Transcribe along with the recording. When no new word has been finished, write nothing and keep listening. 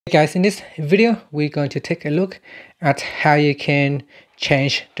Hey guys, in this video we're going to take a look at how you can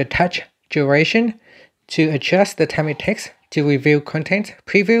change the touch duration to adjust the time it takes to review content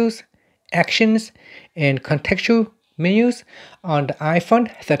previews, actions, and contextual menus on the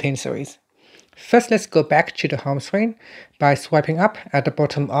iPhone 13 series. First, let's go back to the home screen by swiping up at the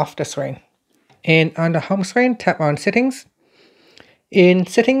bottom of the screen. And on the home screen, tap on Settings. In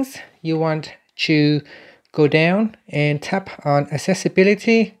Settings, you want to go down and tap on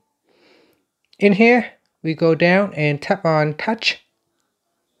Accessibility. In here, we go down and tap on Touch.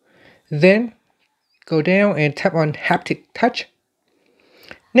 Then go down and tap on Haptic Touch.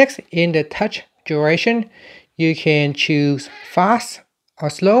 Next, in the touch duration, you can choose fast or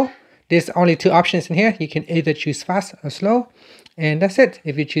slow. There's only two options in here. You can either choose fast or slow. And that's it.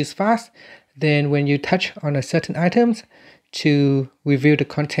 If you choose fast, then when you touch on a certain items to review the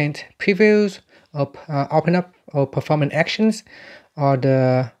content previews or open up or perform an actions or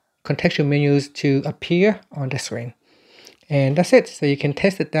the contextual menus to appear on the screen. And that's it. So you can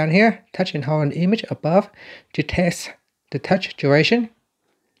test it down here. Touch and hold an image above to test the touch duration.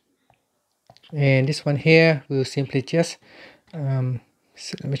 And this one here, we'll simply just, so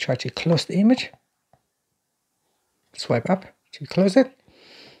let me try to close the image. Swipe up to close it.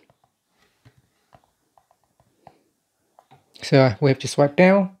 So we have to swipe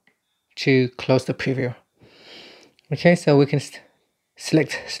down to close the preview. Okay, so we can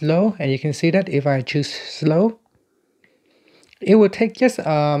select slow, and you can see that if I choose slow, it will take just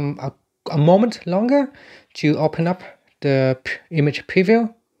a moment longer to open up the image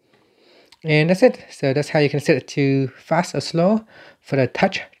preview. And that's it. So that's how you can set it to fast or slow for the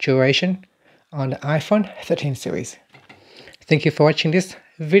touch duration on the iPhone 13 series. Thank you for watching this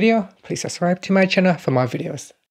video. Please subscribe to my channel for more videos.